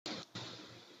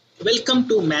Welcome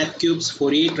to MathCube's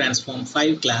Fourier Transform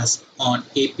 5 class on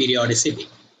aperiodicity.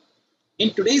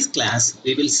 In today's class,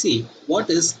 we will see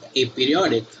what is a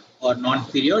periodic or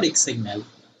non-periodic signal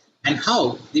and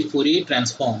how the Fourier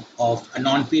transform of a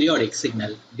non-periodic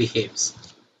signal behaves.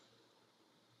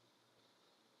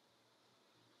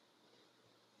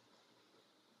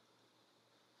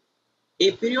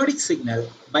 A periodic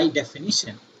signal, by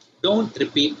definition, don't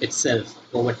repeat itself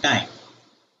over time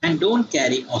and don't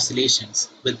carry oscillations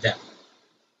with them.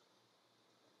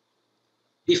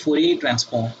 The Fourier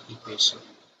transform equation.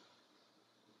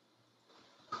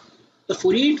 The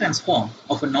Fourier transform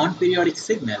of a non-periodic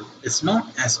signal is not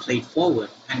as straightforward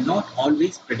and not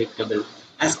always predictable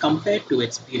as compared to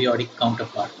its periodic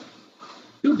counterpart.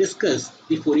 To discuss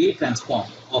the Fourier transform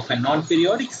of a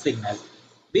non-periodic signal,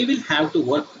 we will have to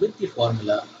work with the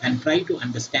formula and try to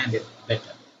understand it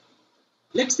better.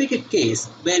 Let's take a case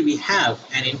where we have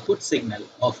an input signal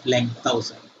of length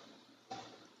 1000.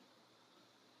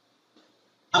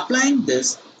 Applying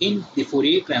this in the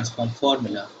Fourier transform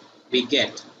formula, we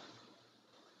get.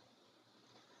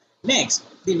 Next,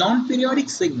 the non-periodic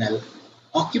signal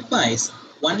occupies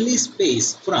only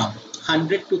space from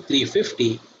 100 to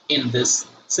 350 in this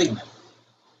signal.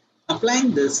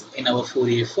 Applying this in our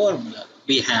Fourier formula,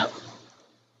 we have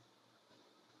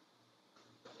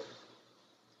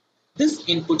this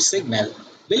input signal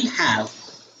will have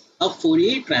a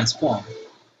Fourier transform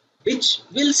which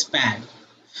will span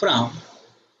from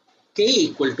k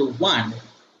equal to 1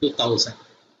 to 1000.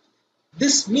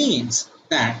 This means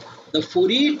that the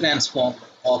Fourier transform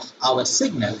of our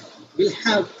signal will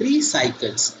have 3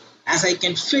 cycles, as I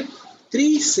can fit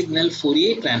 3 signal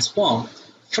Fourier transform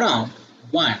from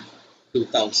 1 to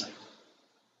 1000.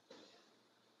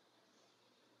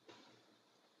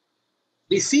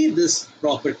 We see this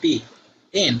property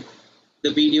in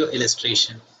the video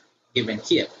illustration given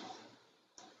here.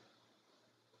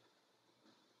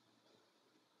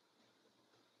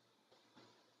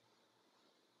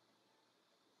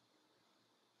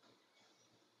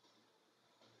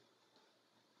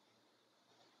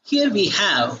 Here we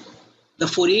have the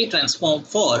Fourier transform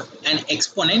for an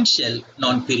exponential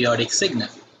non-periodic signal.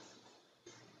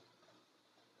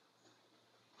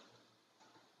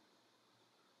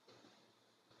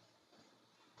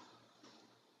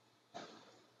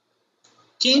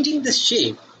 Changing the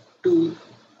shape to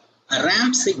a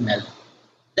ramp signal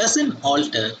doesn't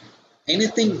alter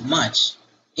anything much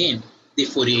in the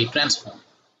Fourier transform.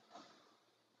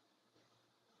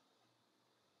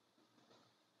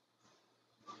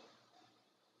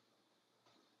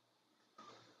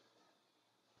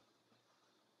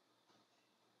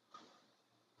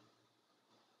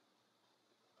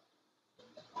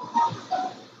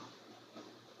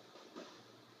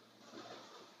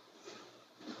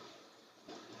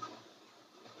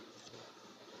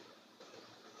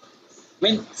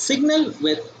 When signal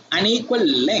with unequal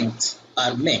lengths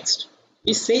are mixed,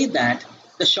 we say that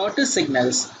the shorter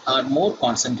signals are more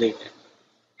concentrated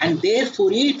and their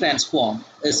Fourier transform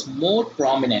is more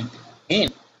prominent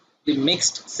in the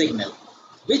mixed signal,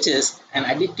 which is an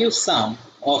additive sum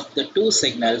of the two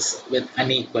signals with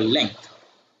unequal length,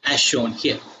 as shown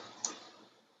here.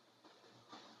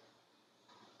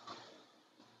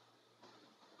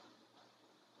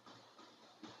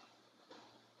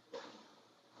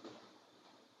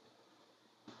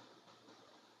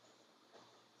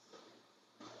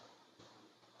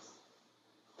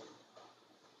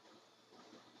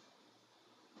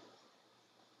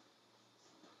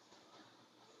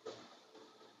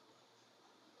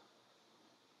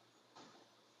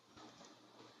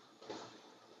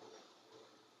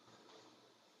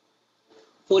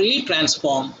 Fourier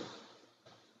transform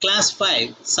class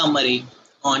 5 summary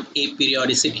on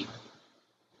aperiodicity.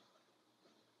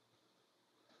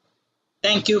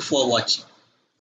 Thank you for watching.